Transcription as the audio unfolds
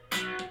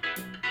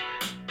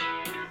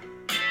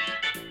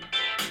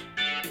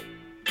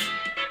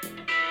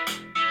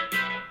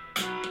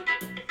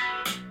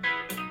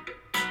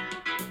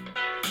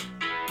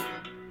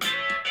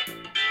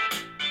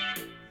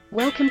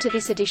Welcome to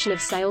this edition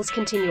of Sales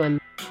Continuum.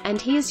 And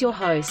here's your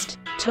host,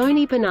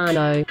 Tony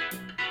Bonanno.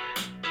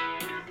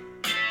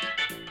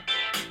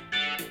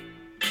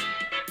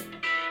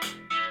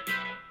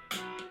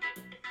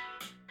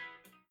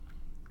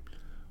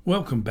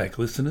 Welcome back,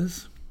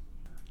 listeners.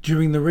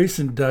 During the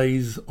recent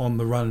days on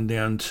the run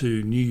down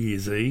to New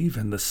Year's Eve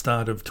and the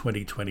start of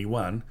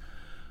 2021,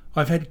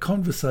 I've had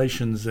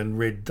conversations and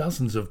read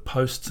dozens of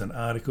posts and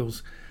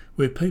articles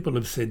where people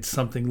have said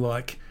something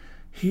like,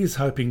 "Here's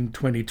hoping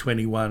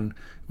 2021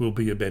 will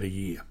be a better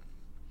year."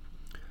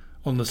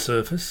 On the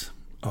surface,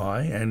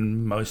 I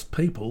and most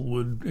people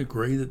would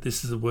agree that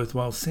this is a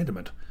worthwhile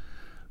sentiment.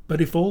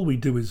 But if all we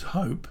do is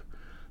hope,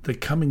 the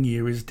coming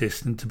year is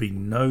destined to be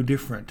no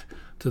different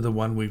to the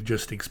one we've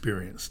just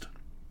experienced.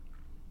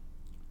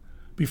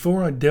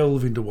 Before I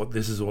delve into what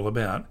this is all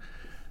about,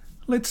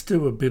 let's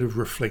do a bit of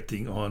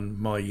reflecting on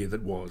my year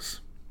that was.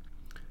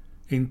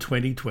 In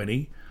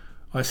 2020,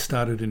 I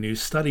started a new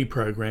study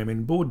program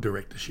in board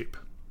directorship.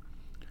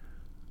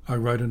 I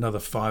wrote another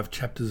 5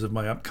 chapters of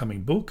my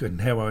upcoming book and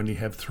now I only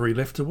have 3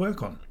 left to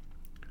work on.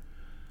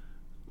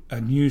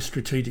 A new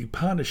strategic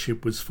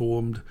partnership was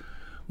formed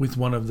with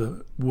one of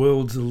the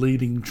world's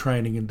leading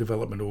training and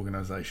development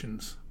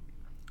organisations.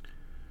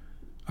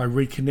 I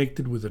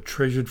reconnected with a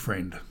treasured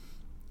friend.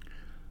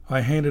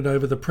 I handed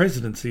over the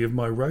presidency of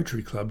my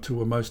Rotary Club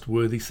to a most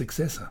worthy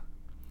successor.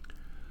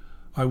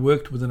 I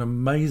worked with an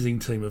amazing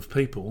team of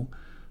people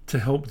to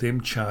help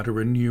them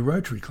charter a new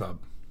Rotary Club.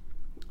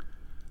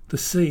 The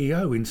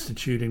CEO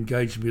Institute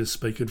engaged me to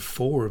speak at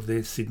 4 of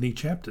their Sydney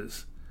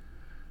chapters.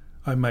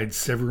 I made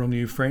several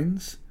new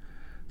friends.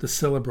 The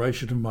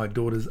celebration of my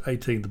daughter's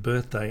 18th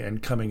birthday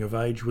and coming of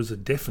age was a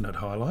definite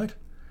highlight.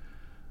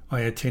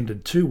 I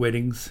attended 2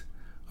 weddings.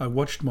 I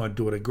watched my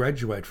daughter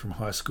graduate from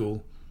high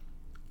school.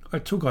 I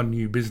took on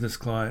new business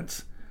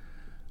clients.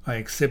 I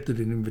accepted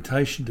an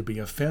invitation to be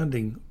a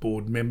founding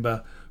board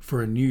member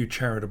for a new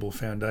charitable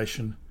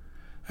foundation.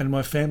 And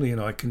my family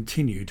and I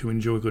continue to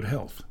enjoy good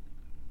health.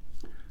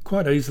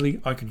 Quite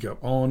easily, I could go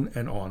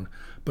on,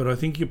 but I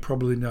think you're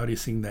probably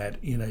noticing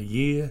that in a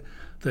year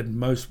that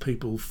most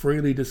people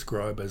freely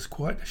describe as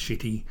quite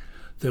shitty,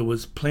 there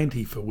was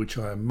plenty for which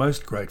I am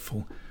most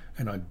grateful,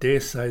 and I dare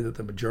say that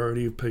the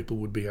majority of people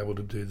would be able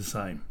to do the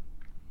same.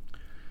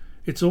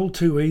 It's all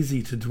too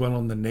easy to dwell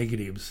on the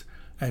negatives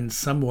and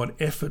somewhat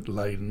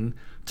effort-laden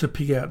to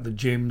pick out the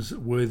gems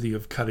worthy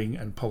of cutting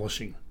and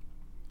polishing.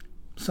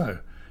 So,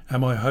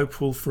 am I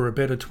hopeful for a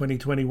better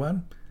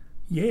 2021?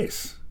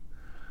 Yes.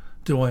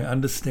 Do I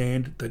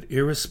understand that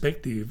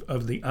irrespective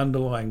of the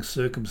underlying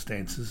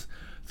circumstances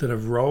that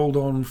have rolled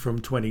on from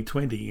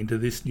 2020 into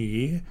this new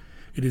year,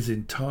 it is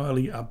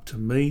entirely up to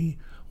me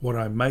what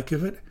I make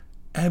of it?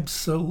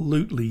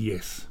 Absolutely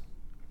yes.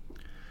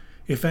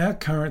 If our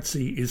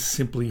currency is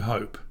simply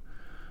hope,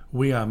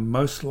 we are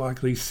most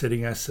likely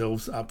setting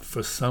ourselves up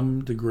for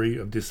some degree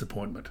of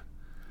disappointment.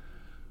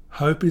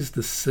 Hope is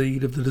the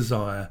seed of the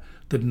desire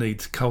that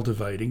needs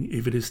cultivating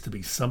if it is to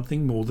be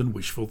something more than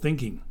wishful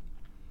thinking.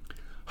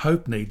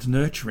 Hope needs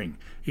nurturing.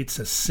 It's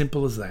as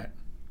simple as that.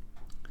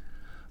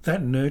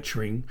 That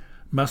nurturing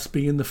must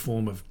be in the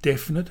form of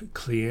definite,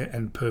 clear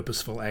and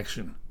purposeful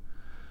action.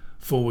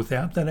 For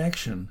without that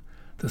action,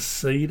 the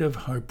seed of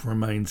hope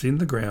remains in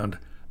the ground,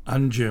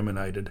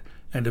 ungerminated,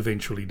 and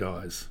eventually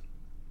dies.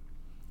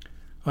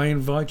 I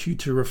invite you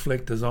to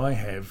reflect as I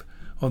have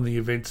on the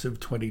events of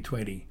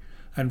 2020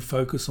 and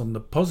focus on the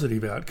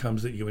positive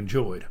outcomes that you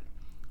enjoyed.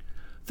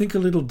 Think a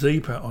little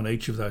deeper on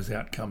each of those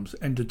outcomes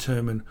and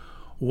determine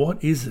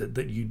what is it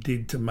that you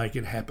did to make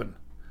it happen.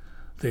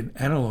 Then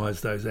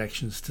analyse those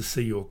actions to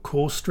see your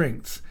core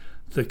strengths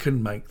that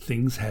can make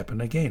things happen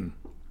again.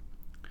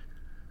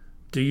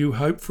 Do you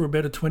hope for a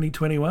better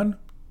 2021?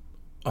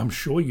 I'm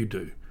sure you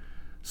do.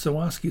 So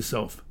ask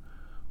yourself,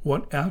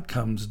 what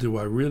outcomes do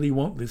I really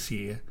want this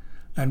year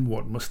and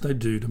what must I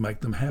do to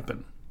make them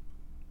happen?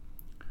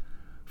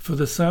 For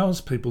the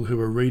salespeople who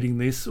are reading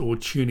this or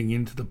tuning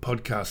into the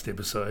podcast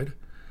episode,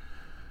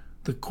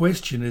 the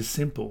question is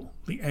simple,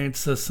 the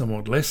answer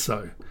somewhat less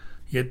so,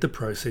 yet the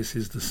process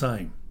is the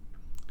same.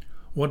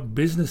 What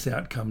business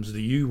outcomes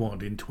do you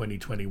want in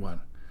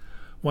 2021?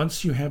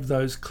 Once you have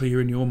those clear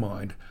in your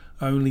mind,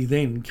 only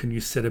then can you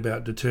set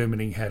about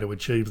determining how to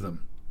achieve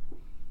them.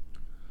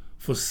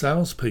 For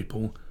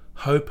salespeople,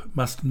 hope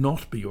must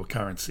not be your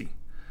currency,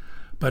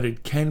 but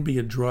it can be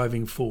a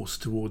driving force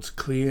towards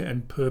clear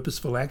and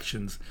purposeful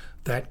actions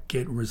that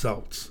get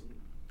results.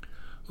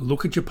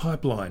 Look at your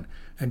pipeline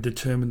and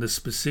determine the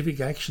specific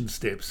action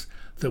steps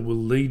that will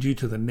lead you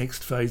to the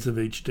next phase of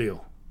each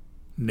deal.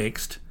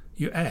 Next,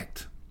 you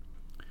act.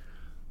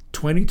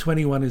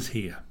 2021 is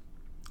here.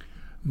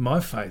 My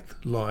faith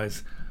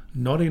lies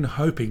not in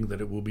hoping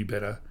that it will be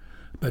better,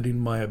 but in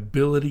my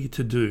ability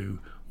to do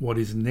what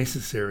is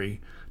necessary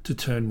to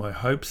turn my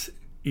hopes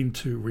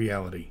into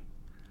reality.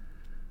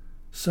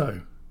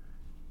 So,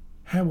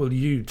 how will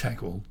you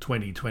tackle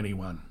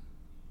 2021?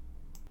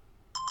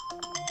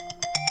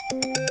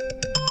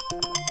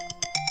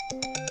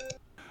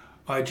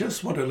 I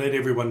just want to let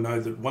everyone know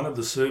that one of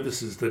the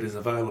services that is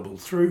available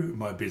through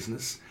my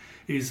business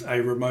is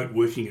a remote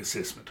working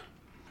assessment.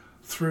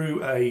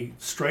 Through a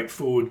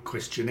straightforward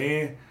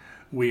questionnaire,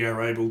 we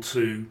are able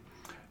to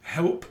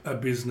help a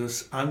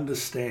business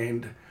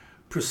understand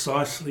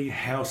precisely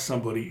how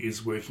somebody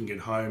is working at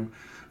home.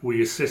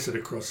 We assess it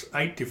across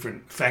 8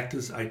 different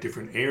factors, 8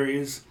 different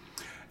areas,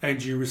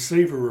 and you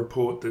receive a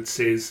report that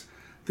says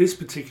this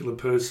particular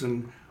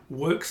person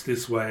works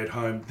this way at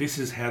home, this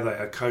is how they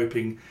are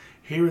coping,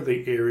 here are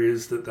the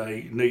areas that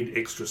they need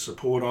extra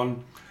support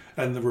on,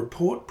 and the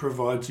report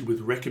provides you with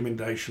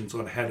recommendations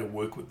on how to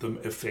work with them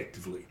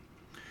effectively.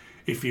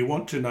 If you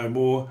want to know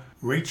more,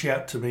 reach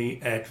out to me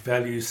at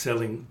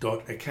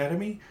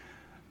valueselling.academy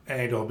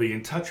and I'll be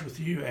in touch with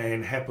you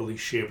and happily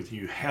share with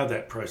you how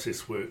that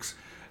process works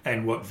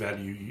and what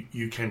value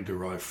you can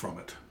derive from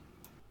it.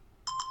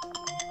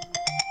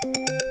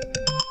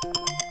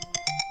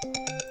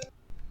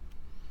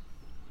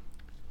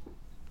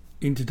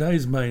 In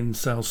today's main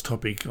sales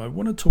topic, I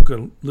want to talk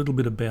a little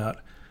bit about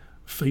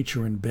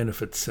feature and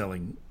benefit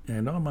selling,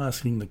 and I'm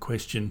asking the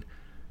question,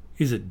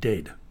 is it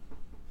dead?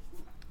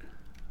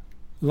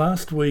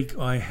 Last week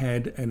I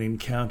had an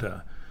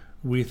encounter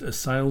with a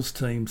sales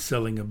team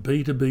selling a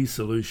B2B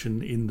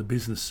solution in the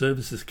business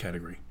services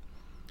category.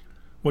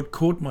 What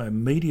caught my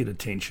immediate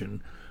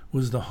attention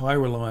was the high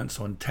reliance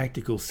on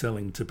tactical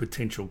selling to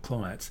potential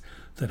clients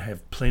that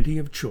have plenty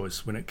of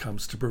choice when it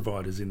comes to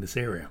providers in this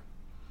area.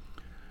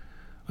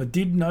 I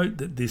did note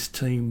that this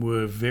team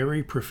were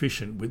very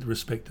proficient with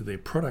respect to their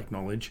product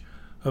knowledge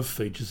of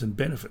features and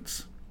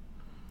benefits.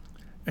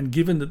 And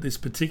given that this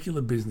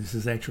particular business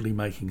is actually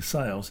making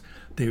sales,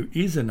 there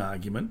is an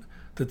argument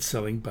that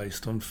selling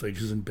based on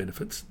features and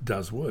benefits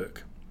does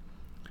work.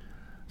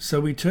 So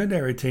we turned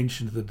our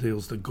attention to the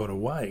deals that got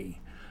away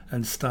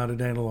and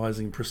started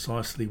analysing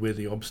precisely where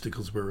the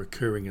obstacles were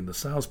occurring in the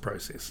sales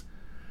process.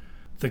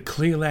 The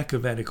clear lack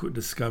of adequate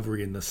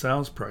discovery in the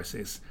sales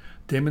process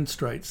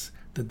demonstrates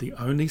that the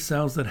only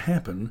sales that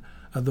happen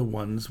are the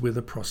ones where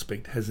the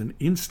prospect has an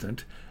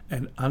instant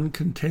and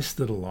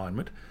uncontested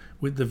alignment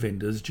with the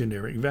vendor's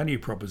generic value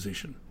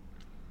proposition.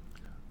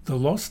 The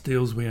lost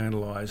deals we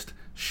analysed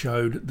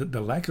showed that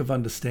the lack of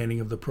understanding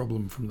of the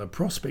problem from the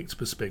prospect's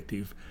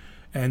perspective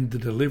and the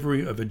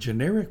delivery of a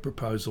generic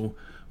proposal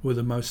were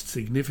the most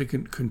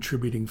significant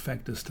contributing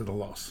factors to the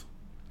loss.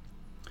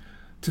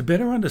 To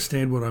better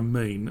understand what I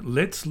mean,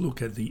 let's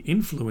look at the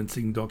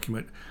influencing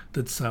document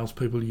that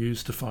salespeople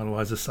use to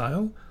finalise a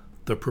sale,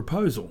 the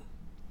proposal.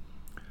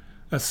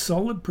 A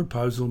solid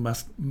proposal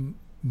must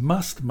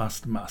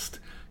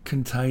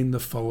contain the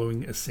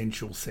following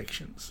essential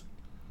sections.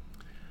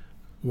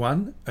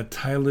 1. A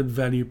tailored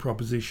value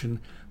proposition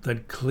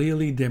that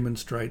clearly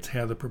demonstrates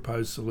how the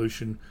proposed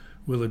solution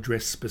will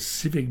address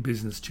specific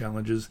business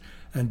challenges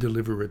and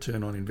deliver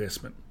return on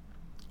investment.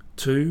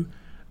 2.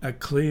 A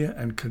clear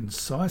and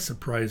concise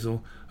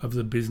appraisal of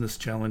the business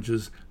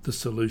challenges the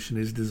solution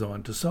is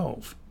designed to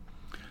solve.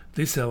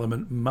 This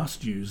element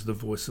must use the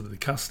voice of the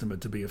customer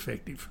to be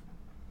effective.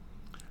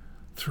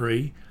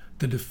 3.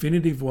 The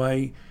definitive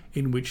way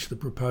in which the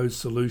proposed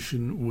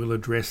solution will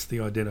address the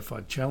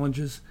identified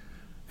challenges.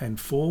 And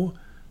 4.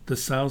 The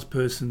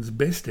salesperson's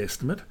best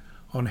estimate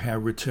on how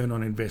return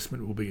on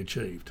investment will be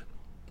achieved.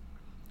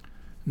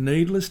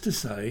 Needless to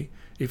say,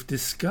 if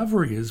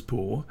discovery is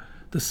poor,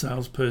 the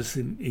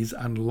salesperson is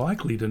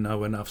unlikely to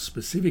know enough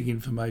specific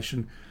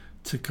information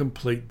to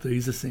complete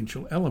these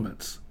essential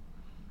elements.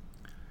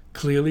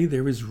 Clearly,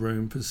 there is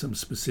room for some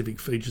specific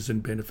features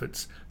and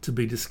benefits to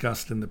be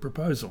discussed in the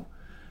proposal.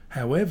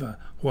 However,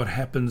 what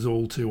happens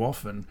all too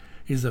often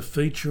is a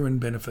feature and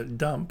benefit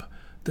dump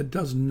that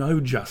does no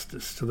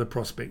justice to the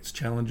prospect's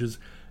challenges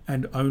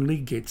and only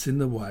gets in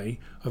the way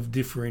of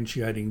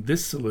differentiating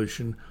this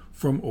solution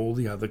from all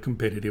the other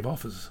competitive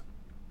offers.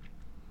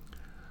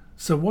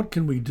 So what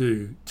can we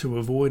do to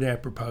avoid our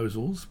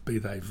proposals, be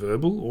they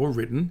verbal or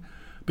written,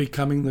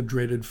 becoming the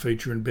dreaded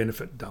feature and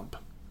benefit dump?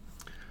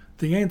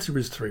 The answer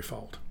is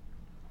threefold.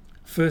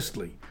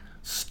 Firstly,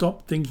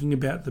 stop thinking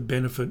about the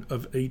benefit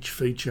of each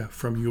feature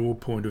from your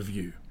point of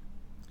view.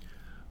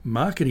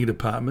 Marketing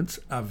departments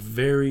are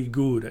very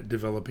good at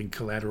developing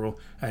collateral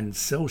and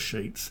sell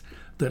sheets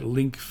that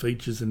link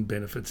features and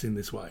benefits in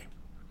this way.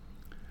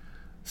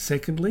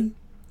 Secondly,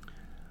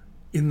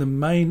 in the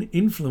main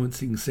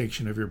influencing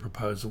section of your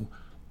proposal,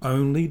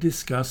 only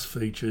discuss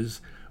features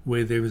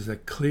where there is a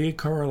clear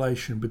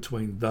correlation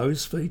between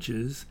those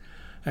features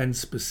and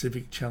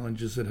specific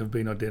challenges that have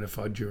been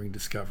identified during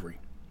discovery.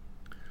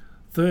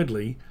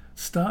 Thirdly,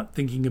 start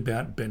thinking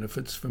about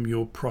benefits from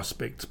your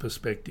prospect's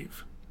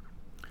perspective.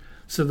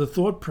 So the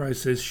thought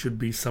process should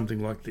be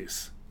something like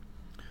this.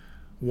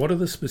 What are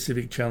the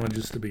specific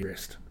challenges to be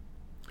addressed?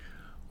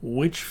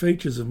 Which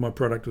features of my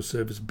product or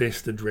service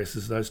best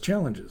addresses those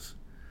challenges?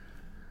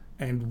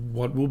 And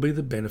what will be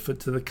the benefit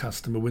to the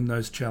customer when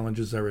those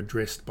challenges are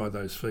addressed by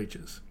those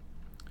features?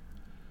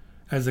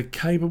 As a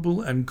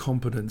capable and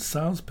competent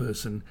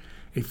salesperson,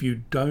 if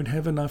you don't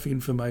have enough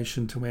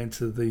information to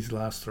answer these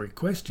last three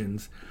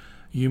questions,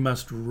 you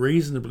must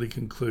reasonably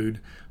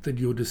conclude that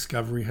your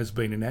discovery has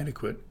been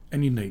inadequate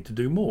and you need to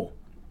do more.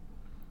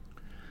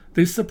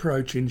 This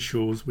approach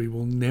ensures we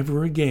will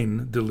never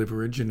again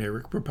deliver a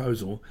generic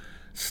proposal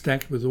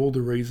stacked with all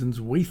the reasons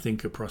we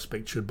think a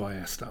prospect should buy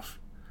our stuff.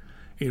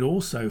 It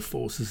also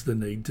forces the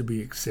need to be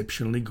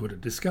exceptionally good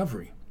at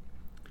discovery.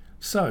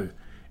 So,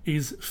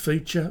 is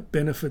feature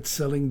benefit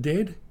selling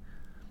dead?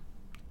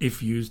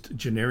 If used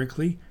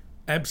generically,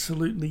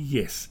 absolutely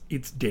yes,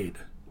 it's dead.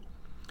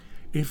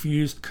 If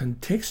used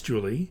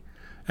contextually,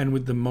 and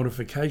with the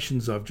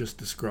modifications I've just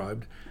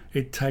described,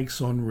 it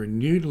takes on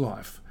renewed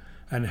life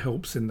and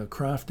helps in the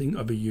crafting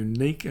of a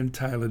unique and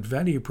tailored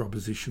value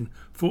proposition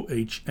for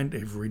each and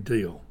every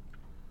deal.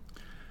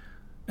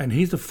 And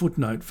here's a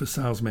footnote for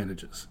sales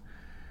managers.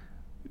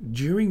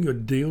 During your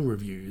deal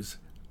reviews,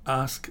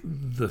 ask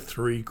the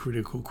 3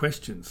 critical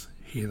questions.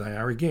 Here they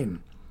are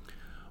again.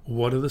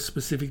 What are the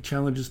specific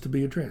challenges to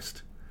be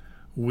addressed?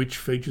 Which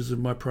features of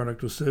my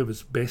product or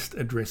service best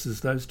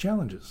addresses those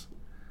challenges?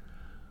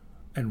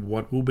 And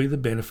what will be the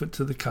benefit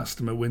to the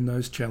customer when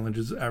those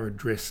challenges are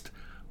addressed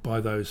by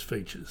those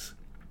features?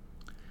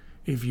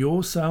 If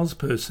your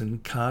salesperson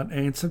can't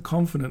answer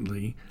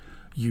confidently,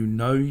 you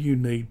know you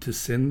need to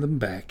send them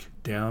back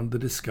down the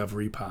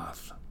discovery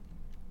path.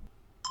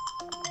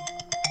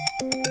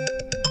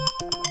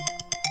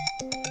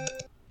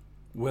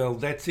 Well,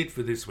 that's it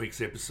for this week's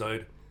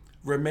episode.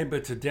 Remember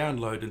to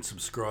download and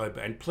subscribe,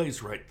 and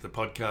please rate the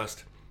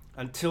podcast.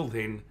 Until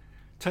then,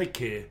 take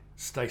care,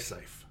 stay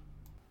safe.